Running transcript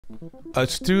A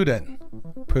student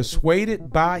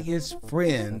persuaded by his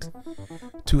friends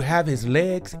to have his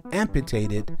legs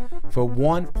amputated for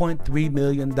 $1.3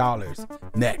 million.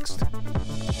 Next.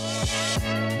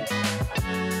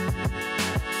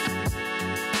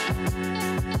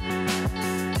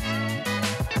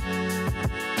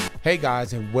 Hey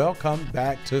guys, and welcome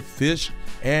back to Fish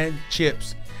and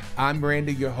Chips. I'm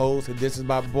Randy, your host, and this is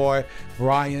my boy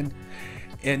Brian.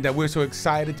 And we're so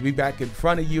excited to be back in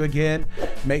front of you again.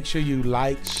 Make sure you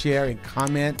like, share, and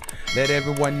comment. Let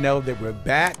everyone know that we're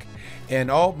back.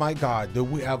 And oh my God, do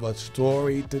we have a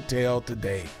story to tell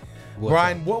today?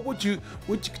 Brian, do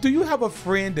you have a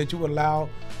friend that you allow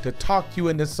to talk you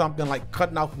into something like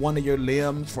cutting off one of your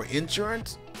limbs for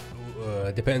insurance?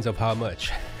 Depends on how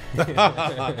much.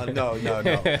 No.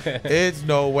 It's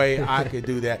no way I could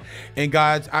do that. And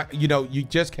guys, you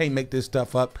just can't make this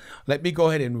stuff up. Let me go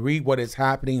ahead and read what is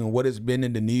happening and what has been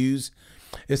in the news.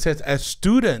 It says, a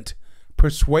student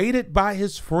persuaded by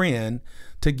his friend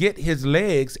to get his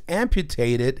legs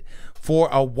amputated for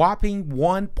a whopping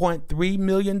 $1.3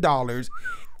 million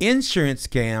insurance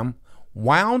scam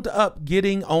wound up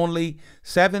getting only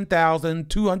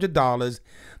 $7,200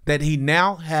 that he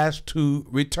now has to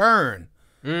return.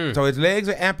 So his legs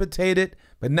are amputated,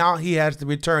 but now he has to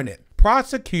return it.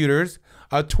 Prosecutors,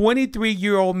 a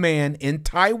 23-year-old man in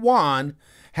Taiwan,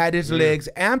 had his legs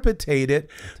amputated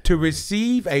to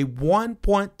receive a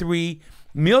 $1.3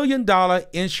 million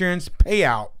insurance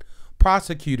payout,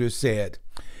 prosecutors said.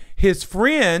 His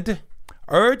friend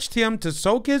urged him to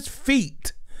soak his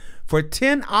feet for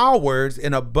 10 hours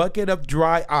in a bucket of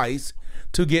dry ice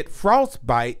to get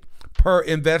frostbite, per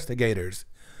investigators.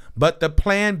 But the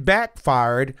plan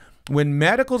backfired when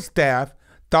medical staff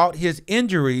thought his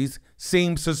injuries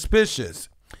seemed suspicious.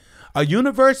 A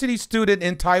university student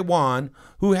in Taiwan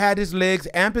who had his legs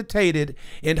amputated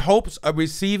in hopes of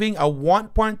receiving a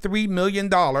 $1.3 million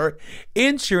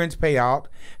insurance payout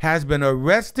has been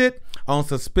arrested on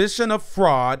suspicion of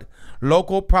fraud,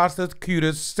 local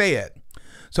prosecutors said.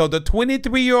 So the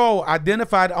 23-year-old,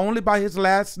 identified only by his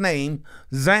last name,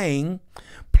 Zhang,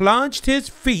 plunged his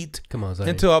feet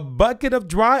into a bucket of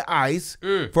dry ice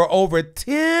for over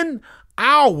 10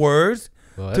 hours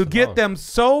to get them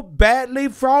so badly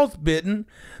frostbitten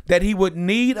that he would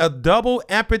need a double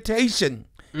amputation.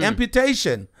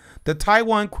 The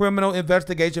Taiwan Criminal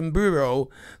Investigation Bureau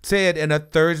said in a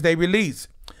Thursday release.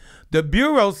 The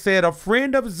Bureau said a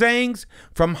friend of Zhang's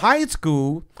from high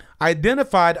school,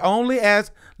 identified only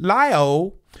as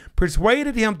Lio,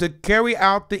 persuaded him to carry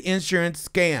out the insurance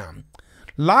scam.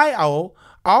 Lio,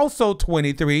 also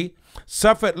 23,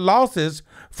 suffered losses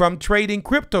from trading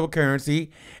cryptocurrency,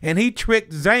 and he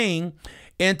tricked Zhang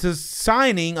into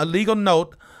signing a legal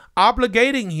note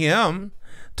obligating him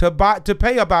to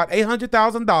pay about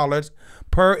 $800,000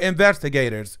 per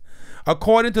investigators.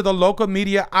 According to the local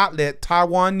media outlet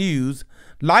Taiwan News,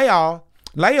 Lio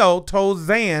told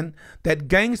Zhang that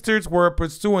gangsters were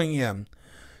pursuing him.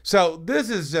 So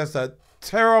this is just a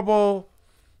terrible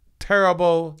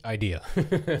idea.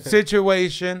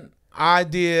 Situation.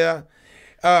 He has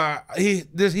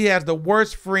the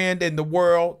worst friend in the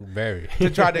world. Very. To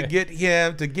try to get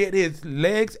him to get his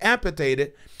legs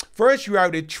amputated. First, you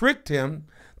already tricked him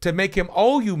to make him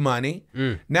owe you money.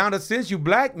 Now, since you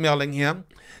blackmailing him,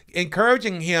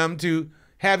 encouraging him to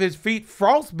have his feet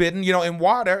frostbitten, in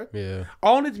water,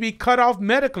 only to be cut off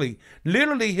medically.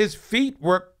 Literally, his feet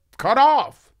were cut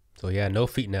off. So yeah, no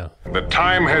feet now. The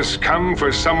time has come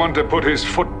for someone to put his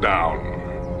foot down.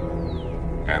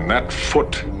 And that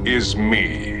foot is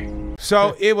me.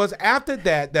 So it was after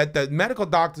that the medical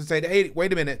doctor said, hey,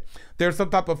 wait a minute, there's some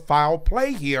type of foul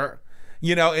play here,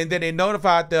 and then they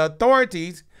notified the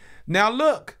authorities. Now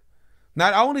look,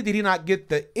 not only did he not get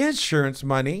the insurance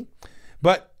money,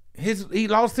 but he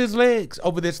lost his legs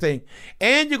over this thing.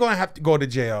 And you're going to have to go to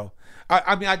jail.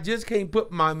 I mean, I just can't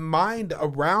put my mind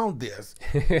around this,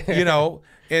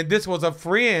 and this was a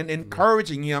friend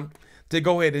encouraging him to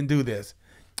go ahead and do this.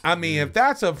 I mean, if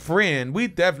that's a friend, we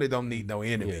definitely don't need no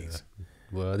enemies. Yeah.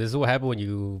 Well, this is what happens when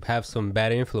you have some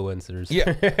bad influencers.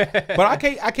 Yeah, but I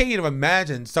can't even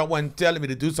imagine someone telling me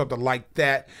to do something like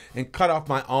that and cut off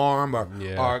my arm or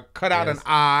cut out an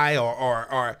eye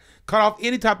or cut off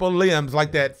any type of limbs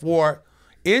like that for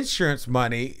insurance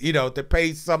money, to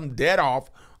pay some debt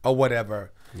off or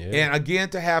whatever. And again,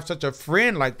 to have such a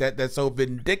friend like that that's so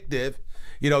vindictive,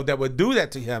 that would do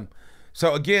that to him.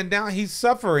 So again, now he's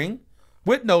suffering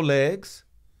with no legs,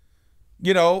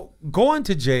 going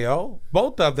to jail,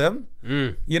 both of them,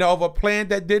 of a plan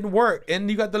that didn't work. And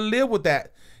you got to live with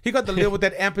that. He got to live with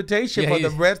that amputation for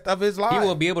the rest of his life. He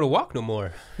won't be able to walk no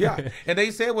more. And they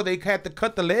said, well, they had to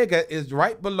cut the leg is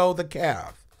right below the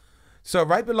calf. So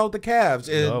right below the calves.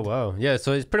 And Oh wow, yeah.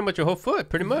 So it's pretty much your whole foot,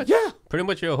 pretty much. Yeah. Pretty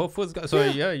much your whole foot's got. So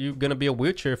yeah, you're gonna be a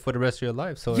wheelchair for the rest of your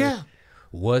life. So yeah.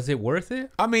 was it worth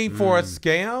it? I mean, for a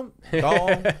scam,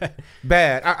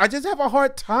 bad. I just have a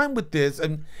hard time with this,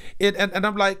 and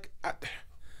I'm like,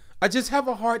 I just have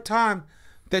a hard time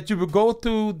that you would go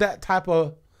through that type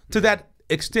of, to that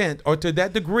extent or to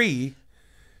that degree,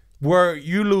 where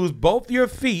you lose both your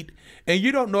feet and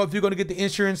you don't know if you're going to get the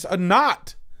insurance or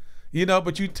not, you know.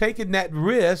 But you taking that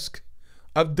risk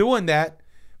of doing that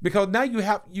because now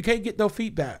you can't get no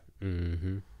feet back.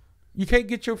 Mm-hmm. You can't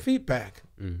get your feet back.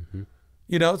 Mm-hmm.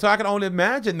 You know, so I can only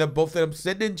imagine that both of them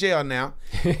sitting in jail now,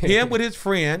 him with his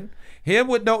friend, him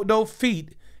with no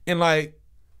feet, and like,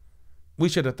 we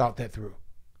should have thought that through.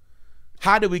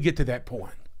 How did we get to that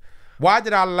point? Why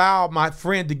did I allow my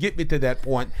friend to get me to that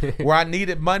point where I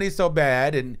needed money so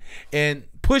bad and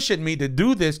pushing me to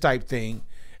do this type thing?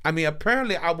 I mean,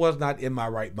 apparently I was not in my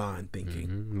right mind thinking.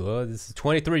 Mm-hmm. Well, this is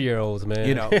 23-year-olds, man.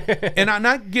 You know, and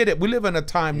I get it. We live in a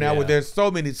time now where there's so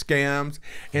many scams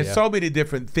and so many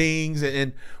different things,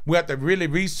 and we have to really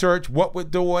research what we're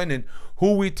doing and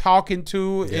who we're talking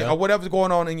to or whatever's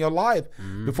going on in your life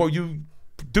before you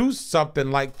do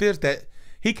something like this. That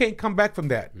he can't come back from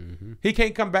that. He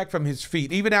can't come back from his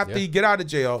feet. Even after you get out of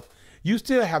jail, you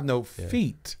still have no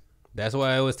feet. That's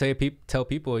why I always tell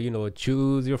people, you know,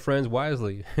 choose your friends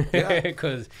wisely,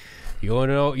 because you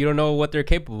don't know what they're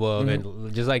capable of.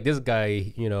 And just like this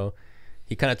guy, you know,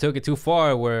 he kind of took it too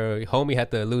far, where homie had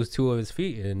to lose 2 of his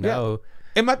feet, and now.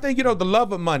 And my thing, you know, the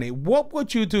love of money. What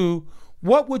would you do?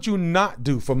 What would you not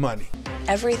do for money?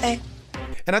 Everything.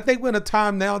 And I think we're in a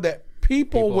time now that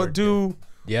people would do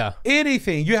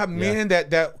anything. You have men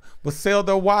that will sell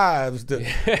their wives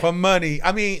for money.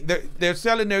 I mean, they're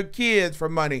selling their kids for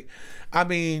money. I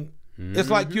mean, it's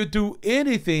like you do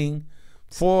anything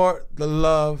for the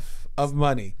love of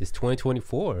money. It's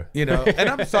 2024. You know, and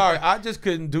I'm sorry, I just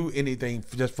couldn't do anything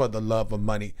just for the love of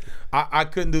money. I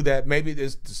couldn't do that. Maybe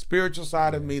it's the spiritual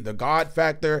side of me, the God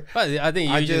factor. But I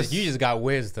think you just got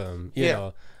wisdom. You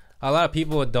know, a lot of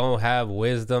people don't have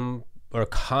wisdom or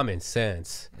common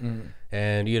sense.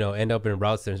 And, you know, end up in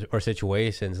routes or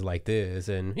situations like this,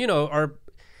 and, you know, are,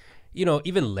 you know,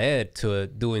 even led to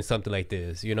doing something like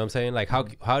this. You know what I'm saying? Like,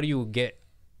 how do you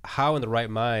how in the right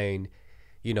mind,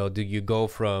 you know, do you go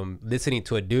from listening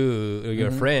to a dude or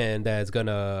your friend that's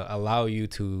gonna allow you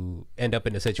to end up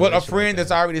in a situation? Well, a friend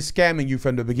that's already scamming you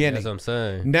from the beginning. That's what I'm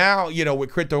saying. Now, you know,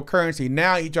 with cryptocurrency,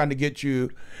 now he's trying to get you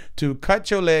to cut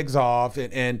your legs off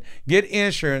and get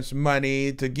insurance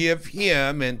money to give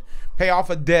him and pay off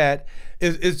a debt.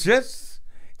 It's just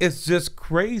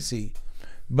crazy.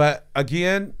 But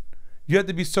again, you have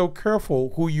to be so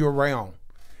careful who you're around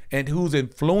and who's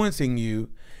influencing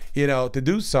you, you know, to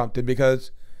do something,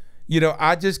 because, you know,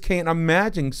 I just can't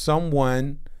imagine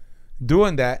someone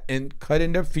doing that and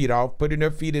cutting their feet off, putting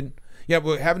their feet in,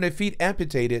 having their feet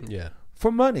amputated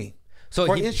for money. So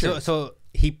for insurance. So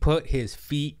he put his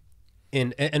feet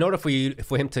in order for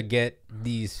him to get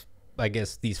these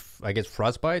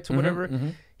frostbites or whatever.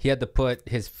 He had to put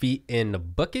his feet in a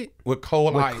bucket with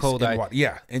cold ice and water.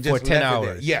 Yeah, and just for 10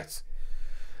 hours. Yes,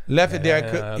 left it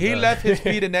there. He left his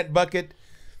feet in that bucket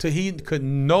till he could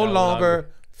no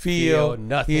longer feel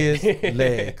his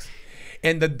legs.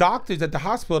 And the doctors at the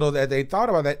hospital, that they thought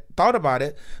about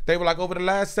it, they were like, over the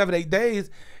last 7-8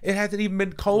 days, it hasn't even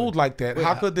been cold like that.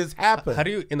 How could this happen? How do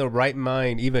you, in the right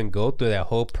mind, even go through that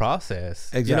whole process?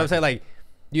 Exactly. You know what I'm saying? Like,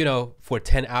 you know, for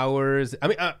 10 hours. I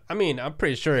mean, I'm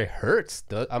pretty sure it hurts.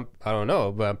 I don't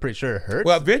know, but I'm pretty sure it hurts.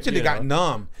 Well, eventually it got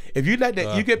numb. If you let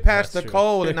that, you get past the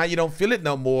cold and now you don't feel it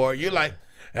no more. You're like,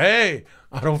 hey,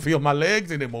 I don't feel my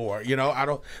legs anymore. You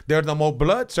know, there's no more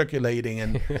blood circulating,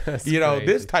 and you know, crazy.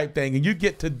 This type thing. And you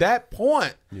get to that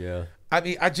point. Yeah. I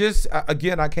mean, I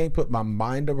can't put my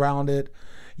mind around it.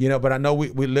 You know, but I know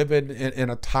we live in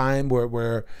a time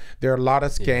where there are a lot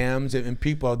of scams and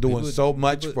people are doing so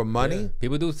much for money. Yeah.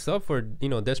 People do stuff for, you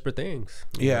know, desperate things.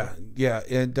 Yeah.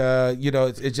 And, you know,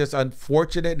 it's just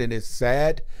unfortunate and it's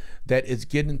sad that it's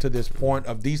getting to this point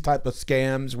of these type of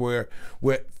scams where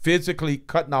we're physically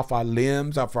cutting off our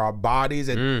limbs, off our bodies,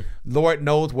 and Lord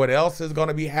knows what else is going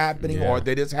to be happening or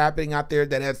that is happening out there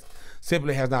that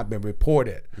simply has not been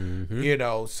reported. You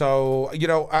know, so, you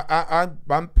know,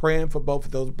 I'm praying for both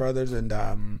of those brothers, and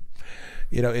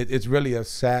you know, it's really a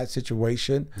sad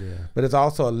situation, but it's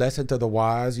also a lesson to the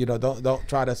wise. You know, don't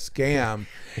try to scam.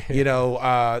 You know,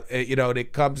 when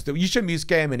it comes to, you shouldn't be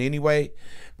scamming anyway,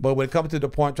 but when it comes to the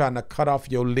point trying to cut off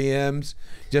your limbs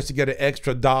just to get an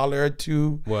extra $1 or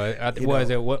 $2. What is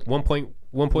it? What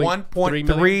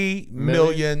 $1.3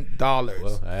 million.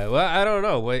 Well, I don't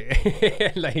know.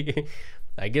 Like,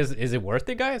 I guess, is it worth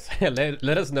it, guys?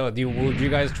 let us know. Would you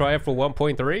guys try it for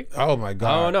 1.3? Oh my God.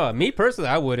 I don't know. Me personally,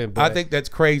 I wouldn't. But I think that's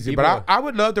crazy. But I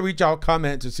would love to reach out,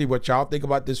 comment to see what y'all think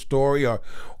about this story, or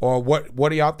what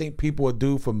do y'all think people would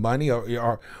do for money,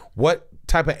 or what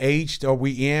type of age are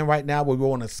we in right now where we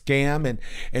want to scam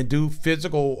and do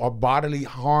physical or bodily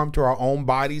harm to our own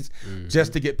bodies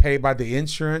just to get paid by the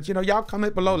insurance. You know, y'all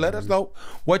comment below. Let us know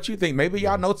what you think. Maybe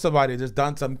y'all know somebody that's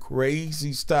done some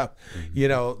crazy stuff, you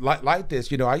know, like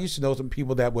this. You know, I used to know some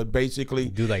people that would basically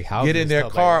do like get in their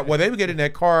car. Well, they would get in their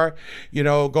car, you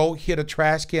know, go hit a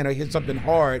trash can or hit something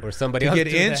hard, or somebody to else get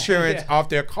insurance off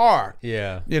their car.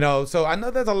 Yeah. You know, so I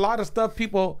know there's a lot of stuff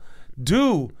people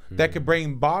do that could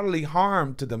bring bodily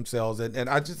harm to themselves, and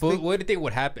I just think, what do you think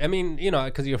would happen? I mean, you know,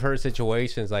 because you've heard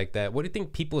situations like that. What do you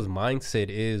think people's mindset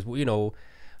is? You know,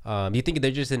 you think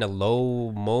they're just in a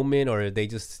low moment, or they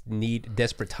just need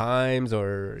desperate times,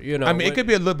 or, you know? I mean, it could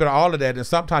be a little bit of all of that, and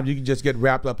sometimes you can just get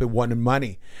wrapped up in wanting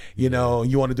money. You know,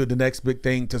 you want to do the next big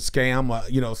thing to scam,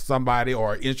 you know, somebody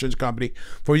or an insurance company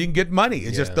for you can get money.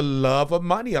 It's just the love of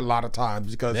money a lot of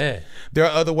times, because there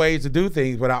are other ways to do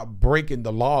things without breaking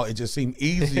the law. It just seems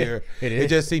easier. It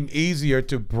just seems easier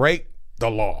to break the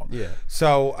law. Yeah.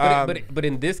 So, but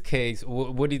in this case,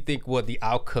 what do you think would the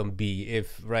outcome be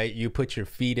if, right, you put your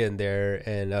feet in there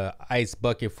and ice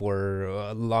bucket for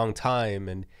a long time,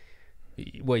 and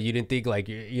what, you didn't think, like,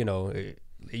 you know,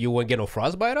 you wouldn't get no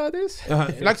frostbite out of this?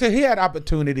 Like I said, he had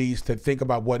opportunities to think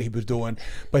about what he was doing,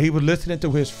 but he was listening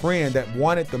to his friend that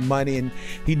wanted the money, and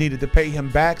he needed to pay him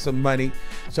back some money.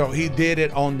 So he did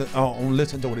it on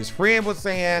listening to what his friend was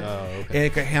saying, and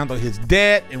it could handle his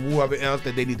debt and whoever else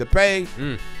that they need to pay.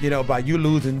 You know, by you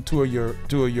losing two of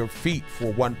your feet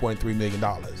for $1.3 million.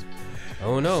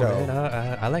 Oh no,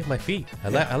 man! I like my feet.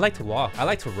 I like to walk. I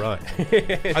like to run.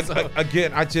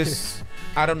 Again,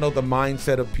 I don't know the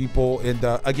mindset of people. And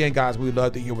again, guys, we'd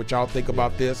love to hear what y'all think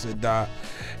about this. And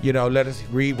you know, let us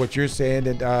read what you're saying.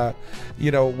 And you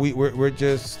know, we're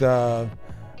just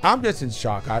I'm just in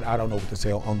shock. I don't know what to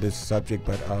say on this subject,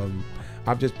 but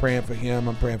I'm just praying for him.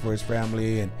 I'm praying for his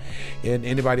family, and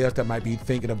anybody else that might be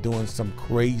thinking of doing some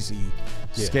crazy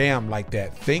scam like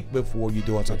that. Think before you're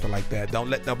doing something like that. Don't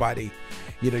let nobody,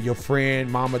 you know, your friend,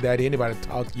 mama, daddy, anybody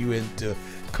talk you into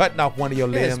cutting off one of your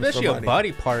limbs. Especially a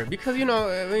body part, because, you know,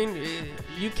 I mean,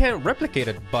 you can't replicate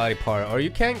a body part, or you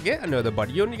can't get another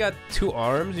body. You only got 2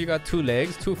 arms, you got 2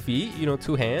 legs, 2 feet, you know,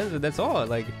 2 hands, and that's all.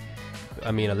 Like,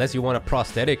 I mean, unless you want a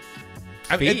prosthetic.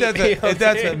 I mean, it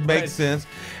doesn't make sense.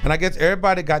 And I guess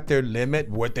everybody got their limit,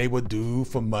 what they would do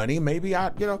for money. Maybe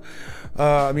you know,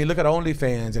 I mean, look at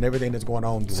OnlyFans and everything that's going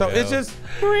on. So it's just,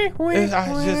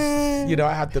 you know,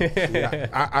 I have to,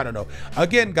 I don't know.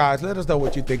 Again, guys, let us know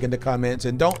what you think in the comments,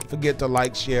 and don't forget to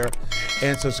like, share,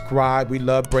 and subscribe. We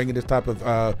love bringing this type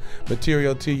of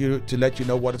material to you to let you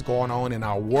know what is going on in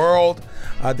our world,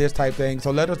 this type thing.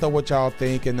 So let us know what y'all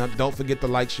think, and don't forget to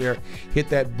like, share, hit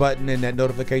that button and that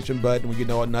notification button when you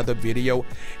know another video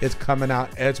is coming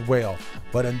out as well.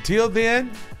 But until then,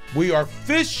 we are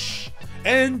fish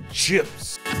and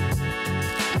chips.